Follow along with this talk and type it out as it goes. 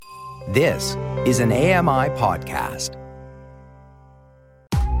This is an AMI podcast.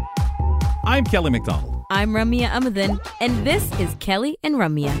 I'm Kelly McDonald. I'm Ramya Amadin, and this is Kelly and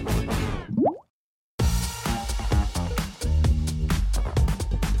Ramya.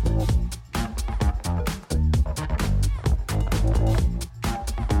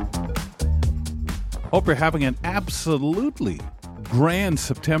 Hope you're having an absolutely grand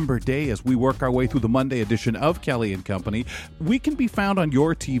September day as we work our way through the Monday edition of Kelly and Company. We can be found on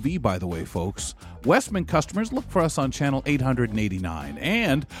your TV, by the way, folks. Westman customers, look for us on channel 889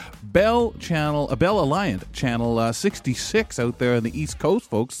 and Bell Alliant channel 66 out there on the East Coast,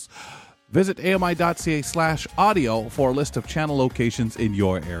 folks. Visit ami.ca/audio for a list of channel locations in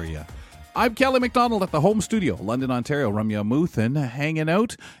your area. I'm Kelly McDonald at the home studio, London, Ontario. Ramya Muthan hanging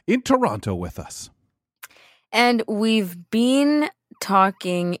out in Toronto with us. And we've been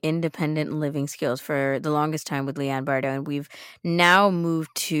talking independent living skills for the longest time with Leanne Bardo, and we've now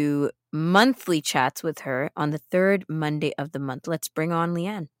moved to monthly chats with her on the third Monday of the month. Let's bring on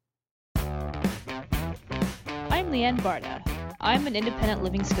Leanne. I'm Leanne Barda. I'm an independent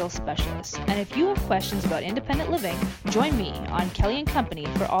living skills specialist, and if you have questions about independent living, join me on Kelly and Company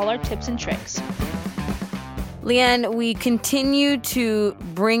for all our tips and tricks. Leanne, we continue to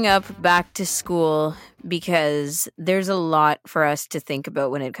bring up back to school because there's a lot for us to think about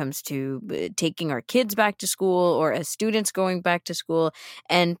when it comes to taking our kids back to school or as students going back to school.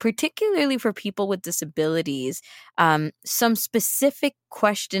 And particularly for people with disabilities, some specific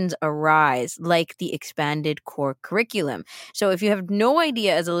questions arise, like the expanded core curriculum. So if you have no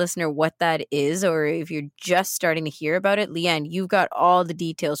idea as a listener what that is, or if you're just starting to hear about it, Leanne, you've got all the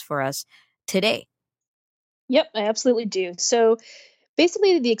details for us today. Yep, I absolutely do. So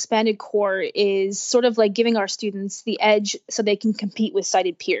basically, the expanded core is sort of like giving our students the edge so they can compete with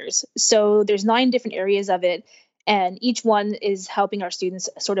sighted peers. So there's 9 different areas of it, and each one is helping our students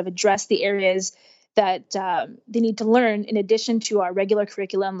sort of address the areas that they need to learn in addition to our regular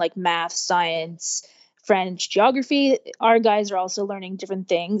curriculum like math, science, French, geography. Our guys are also learning different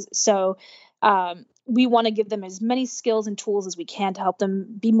things. So we want to give them as many skills and tools as we can to help them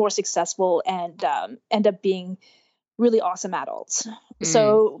be more successful and end up being really awesome adults.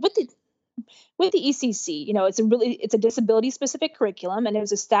 So with the ECC, it's a disability specific curriculum, and it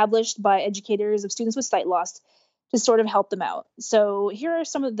was established by educators of students with sight loss to sort of help them out. So here are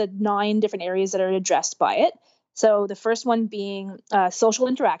some of the 9 different areas that are addressed by it. So the first one being social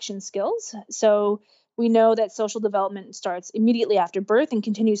interaction skills. So we know that social development starts immediately after birth and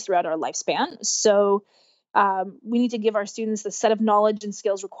continues throughout our lifespan. So we need to give our students the set of knowledge and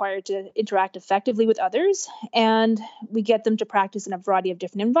skills required to interact effectively with others. And we get them to practice in a variety of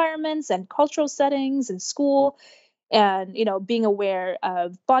different environments and cultural settings in school. And, being aware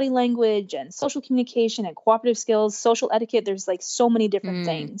of body language and social communication and cooperative skills, social etiquette, there's like so many different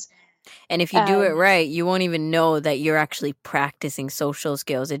things. And if you do it right, you won't even know that you're actually practicing social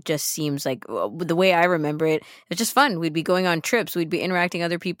skills. It just seems like, the way I remember it, it's just fun. We'd be going on trips. We'd be interacting with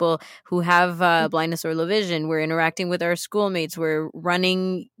other people who have blindness or low vision. We're interacting with our schoolmates. We're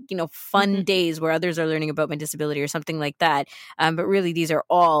running, fun days where others are learning about my disability or something like that. But really, these are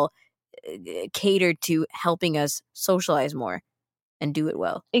all catered to helping us socialize more and do it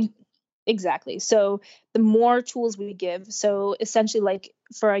well. Exactly. So the more tools we give, so essentially like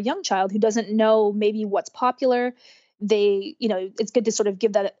for a young child who doesn't know maybe what's popular, it's good to sort of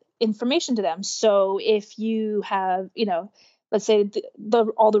give that information to them. So if you have, let's say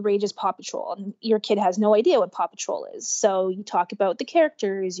all the rage is Paw Patrol and your kid has no idea what Paw Patrol is. So you talk about the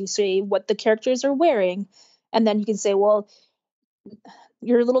characters, you say what the characters are wearing, and then you can say, well,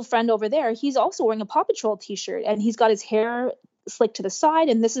 your little friend over there, he's also wearing a Paw Patrol t-shirt and he's got his hair slick to the side,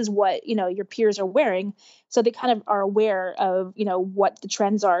 and this is what your peers are wearing, so they kind of are aware of what the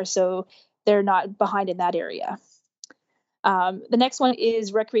trends are, so they're not behind in that area. The next one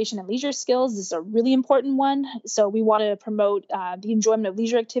is recreation and leisure skills. This is a really important one. So we want to promote the enjoyment of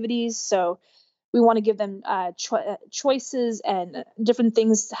leisure activities. So we want to give them choices and different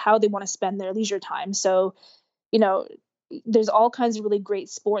things how they want to spend their leisure time. So there's all kinds of really great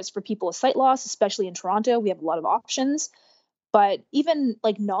sports for people with sight loss, especially in Toronto. We have a lot of options. But even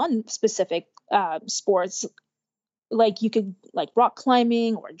like non-specific sports, like you could like rock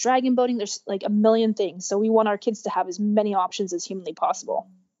climbing or dragon boating, there's like a million things. So we want our kids to have as many options as humanly possible.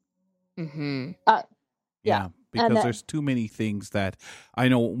 Mm-hmm. Yeah, because there's too many things that I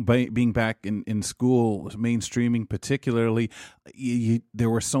know being back in school, mainstreaming particularly, there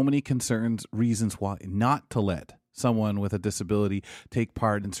were so many concerns, reasons why not to let someone with a disability take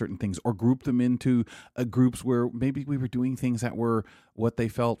part in certain things, or group them into groups where maybe we were doing things that were what they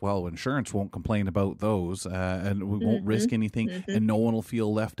felt, well, insurance won't complain about those, and we won't risk anything, and no one will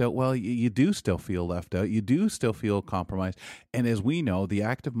feel left out. Well, you do still feel left out. You do still feel compromised. And as we know, the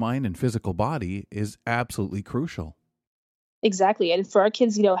active mind and physical body is absolutely crucial. Exactly. And for our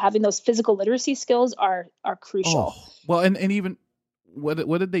kids, having those physical literacy skills are crucial. Oh, well, and even what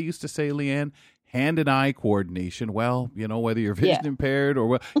did they used to say, Leanne? Hand and eye coordination. Well, whether you're vision impaired or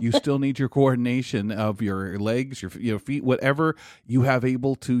what, you still need your coordination of your legs, your feet, whatever you have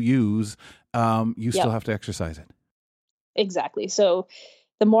able to use. You still have to exercise it. Exactly. So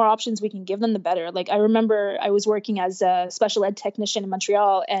the more options we can give them, the better. Like I remember I was working as a special ed technician in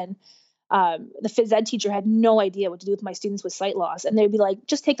Montreal, and the phys ed teacher had no idea what to do with my students with sight loss. And they'd be like,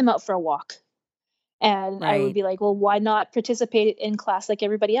 just take them out for a walk. And I would be like, well, why not participate in class like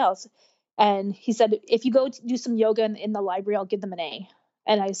everybody else? And he said, if you go to do some yoga in the library, I'll give them an A.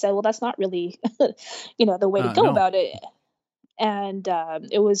 And I said, well, that's not really, the way to go about it. And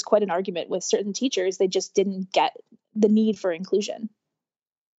it was quite an argument with certain teachers. They just didn't get the need for inclusion.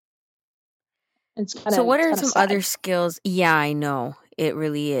 So what are some other skills? Yeah, I know. It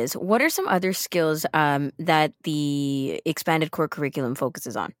really is. What are some other skills that the expanded core curriculum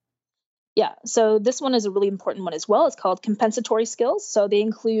focuses on? Yeah, so this one is a really important one as well. It's called compensatory skills. So they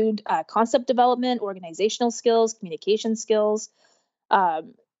include concept development, organizational skills, communication skills,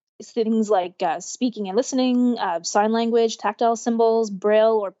 things like speaking and listening, sign language, tactile symbols,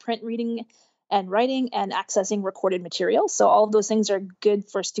 braille or print reading and writing, and accessing recorded material. So all of those things are good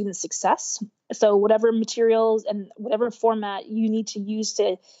for student success. So whatever materials and whatever format you need to use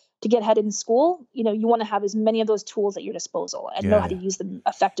to get ahead in school, you want to have as many of those tools at your disposal and know how to use them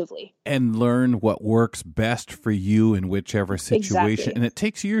effectively. And learn what works best for you in whichever situation. Exactly. And it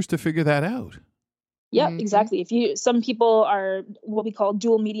takes years to figure that out. Yeah, exactly. Some people are what we call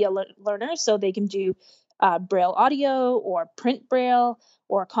dual media learners, so they can do braille audio or print braille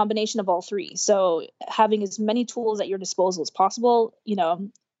or a combination of all three. So having as many tools at your disposal as possible,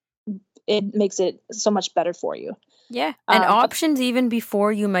 it makes it so much better for you. Yeah. And options even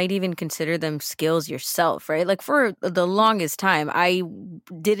before you might even consider them skills yourself, right? Like for the longest time, I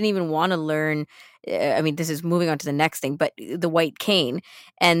didn't even want to learn. This is moving on to the next thing, but the white cane.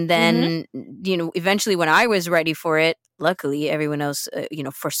 And then, eventually when I was ready for it, luckily everyone else,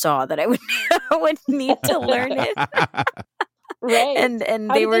 foresaw that I would need to learn it. Right. And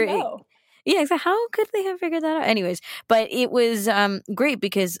how they did were. They know? Yeah, exactly. How could they have figured that out? Anyways, but it was great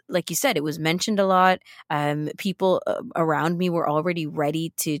because, like you said, it was mentioned a lot. People around me were already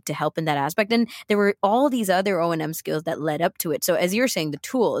ready to help in that aspect. And there were all these other O&M skills that led up to it. So as you're saying, the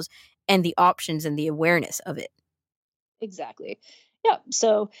tools and the options and the awareness of it. Exactly. Yeah.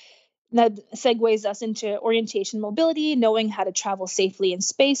 So that segues us into orientation mobility, knowing how to travel safely in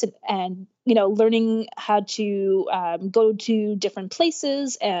space and learning how to go to different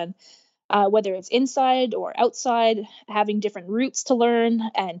places and whether it's inside or outside, having different routes to learn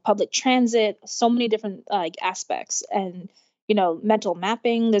and public transit, so many different aspects and, mental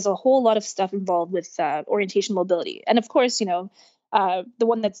mapping. There's a whole lot of stuff involved with orientation mobility. And of course, the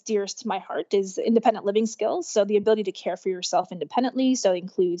one that's dearest to my heart is independent living skills. So the ability to care for yourself independently. So it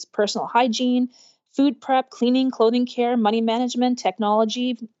includes personal hygiene, food prep, cleaning, clothing care, money management,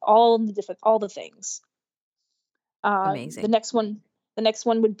 technology, all the things. Amazing. The next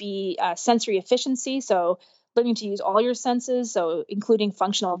one would be sensory efficiency. So learning to use all your senses, so including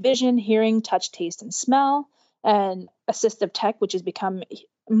functional vision, hearing, touch, taste, and smell, and assistive tech, which has become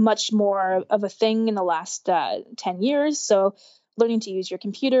much more of a thing in the last 10 years. So learning to use your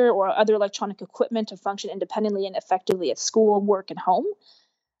computer or other electronic equipment to function independently and effectively at school, work, and home.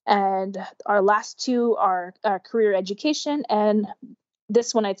 And our last two are career education. And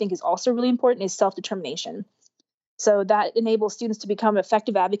this one I think is also really important, is self-determination. So that enables students to become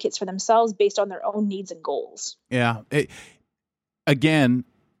effective advocates for themselves based on their own needs and goals. Yeah. Again,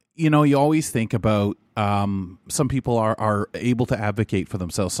 you always think about some people are able to advocate for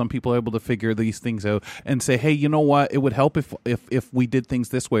themselves. Some people are able to figure these things out and say, hey, you know what? It would help if we did things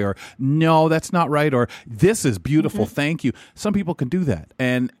this way, or no, that's not right, or this is beautiful. Thank you. Some people can do that.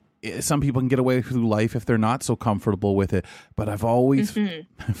 And some people can get away through life if they're not so comfortable with it. But I've always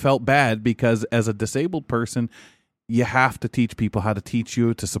felt bad because as a disabled person, you have to teach people how to teach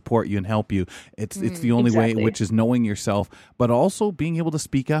you, to support you and help you. It's the only way, which is knowing yourself, but also being able to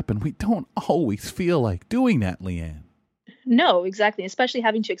speak up. And we don't always feel like doing that, Leanne. No, exactly. Especially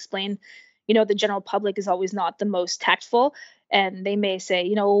having to explain, the general public is always not the most tactful. And they may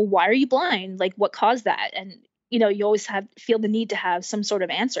say, why are you blind? Like, what caused that? And, you always feel the need to have some sort of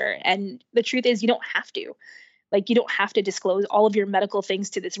answer. And the truth is you don't have to. Like, you don't have to disclose all of your medical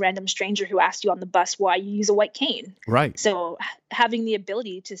things to this random stranger who asked you on the bus why you use a white cane. Right. So having the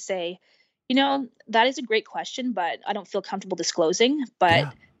ability to say, that is a great question, but I don't feel comfortable disclosing, but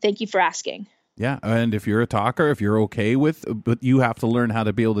Yeah. thank you for asking. Yeah, and if you're a talker, if you're okay with, but you have to learn how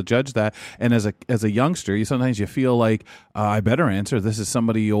to be able to judge that. And as a youngster, sometimes you feel like I better answer. This is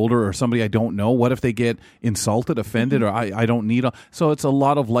somebody older or somebody I don't know. What if they get insulted, offended, or I don't need? So it's a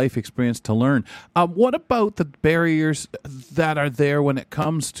lot of life experience to learn. What about the barriers that are there when it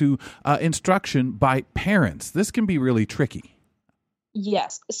comes to instruction by parents? This can be really tricky.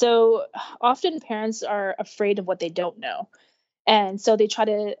 Yes. So often parents are afraid of what they don't know. And so they try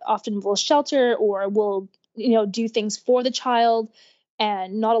to often will shelter or will, do things for the child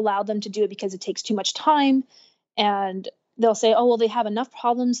and not allow them to do it because it takes too much time. And they'll say, oh, well, they have enough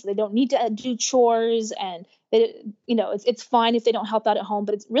problems, so they don't need to do chores. And it's fine if they don't help out at home,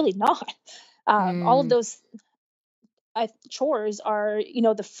 but it's really not. All of those chores are,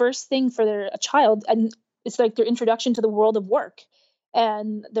 the first thing for a child. And it's like their introduction to the world of work.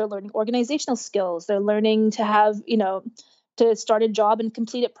 And they're learning organizational skills. They're learning to have, to start a job and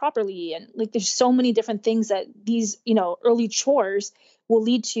complete it properly. And like, there's so many different things that these, early chores will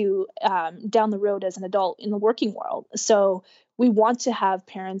lead to down the road as an adult in the working world. So we want to have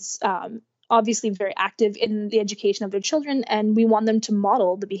parents obviously very active in the education of their children, and we want them to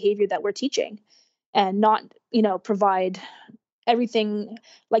model the behavior that we're teaching and not, provide everything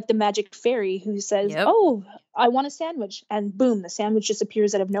like the magic fairy who says, Yep. oh, I want a sandwich, and boom, the sandwich just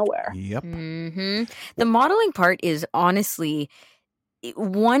appears out of nowhere. Yep. The modeling part is honestly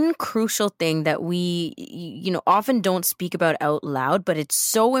one crucial thing that we, often don't speak about out loud, but it's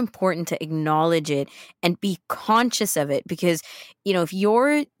so important to acknowledge it and be conscious of it because,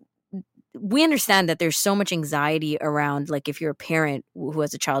 we understand that there's so much anxiety around, like if you're a parent who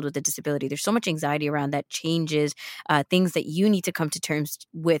has a child with a disability, there's so much anxiety around that changes things that you need to come to terms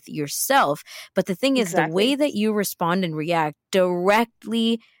with yourself. But the thing is, the way that you respond and react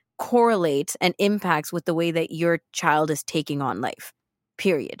directly correlates and impacts with the way that your child is taking on life,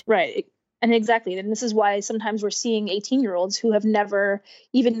 period. Right. And exactly. And this is why sometimes we're seeing 18-year-olds who have never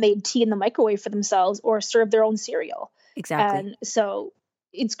even made tea in the microwave for themselves or served their own cereal. Exactly. And so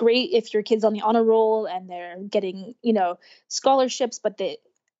it's great if your kid's on the honor roll and they're getting, scholarships, but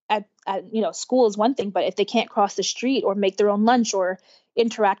at school is one thing, but if they can't cross the street or make their own lunch or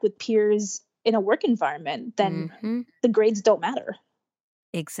interact with peers in a work environment, then the grades don't matter.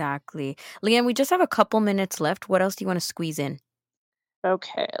 Exactly. Leanne, we just have a couple minutes left. What else do you want to squeeze in?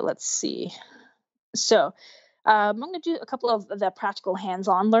 Okay, let's see. So I'm going to do a couple of the practical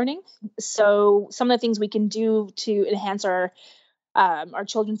hands-on learning. So some of the things we can do to enhance our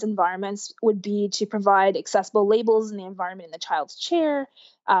children's environments would be to provide accessible labels in the environment in the child's chair,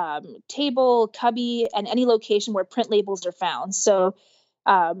 table, cubby, and any location where print labels are found. So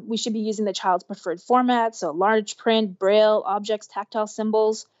we should be using the child's preferred format, so large print, braille, objects, tactile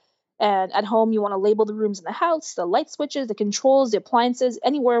symbols. And at home, you want to label the rooms in the house, the light switches, the controls, the appliances,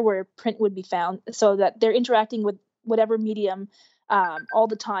 anywhere where print would be found so that they're interacting with whatever medium all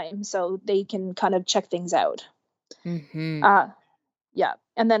the time so they can kind of check things out. Yeah.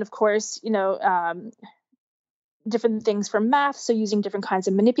 And then, of course, different things for math. So using different kinds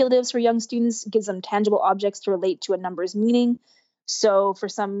of manipulatives for young students gives them tangible objects to relate to a number's meaning. So for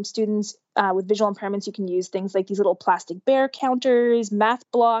some students with visual impairments, you can use things like these little plastic bear counters, math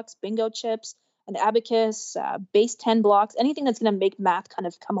blocks, bingo chips, an abacus, base 10 blocks, anything that's going to make math kind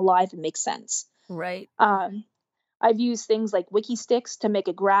of come alive and make sense. Right. I've used things like wiki sticks to make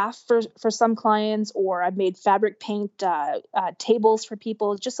a graph for some clients, or I've made fabric paint tables for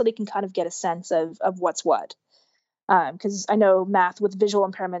people just so they can kind of get a sense of what's what. Because I know math with visual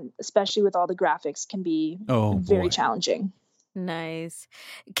impairment, especially with all the graphics, can be very challenging. Nice.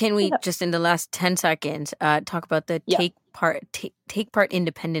 Can we just in the last 10 seconds talk about the Take Part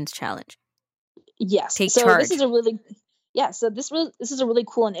Independence Challenge? Yes. Take charge. This is a really this is a really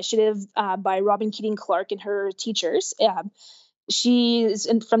cool initiative by Robin Keating Clark and her teachers. She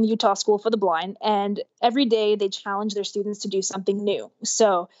is from the Utah School for the Blind, and every day they challenge their students to do something new.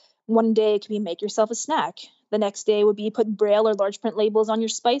 So one day it could be make yourself a snack. The next day would be put braille or large print labels on your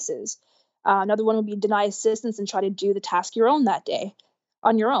spices. Another one would be deny assistance and try to do the task that day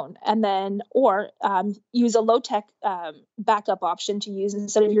on your own. And then, or use a low-tech backup option to use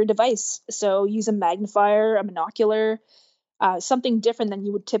instead of your device. So use a magnifier, a monocular, something different than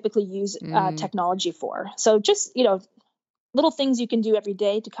you would typically use technology for. So just, little things you can do every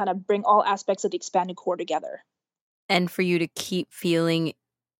day to kind of bring all aspects of the expanded core together. And for you to keep feeling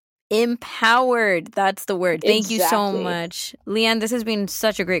Empowered. That's the word. Thank you so Exactly. much. Leanne, this has been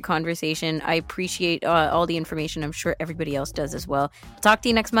such a great conversation. I appreciate all the information. I'm sure everybody else does as well. Talk to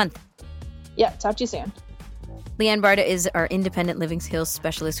you next month. Yeah, talk to you soon. Leanne Barta is our independent living skills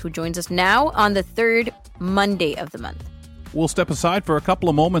specialist who joins us now on the third Monday of the month. We'll step aside for a couple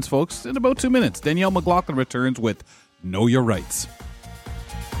of moments, folks. In about 2 minutes, Danielle McLaughlin returns with Know Your Rights.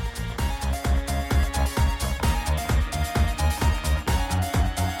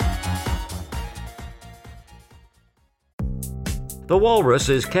 The Walrus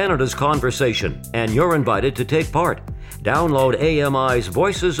is Canada's conversation, and you're invited to take part. Download AMI's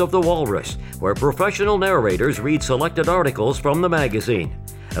Voices of the Walrus, where professional narrators read selected articles from the magazine.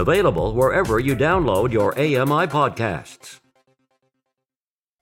 Available wherever you download your AMI podcasts.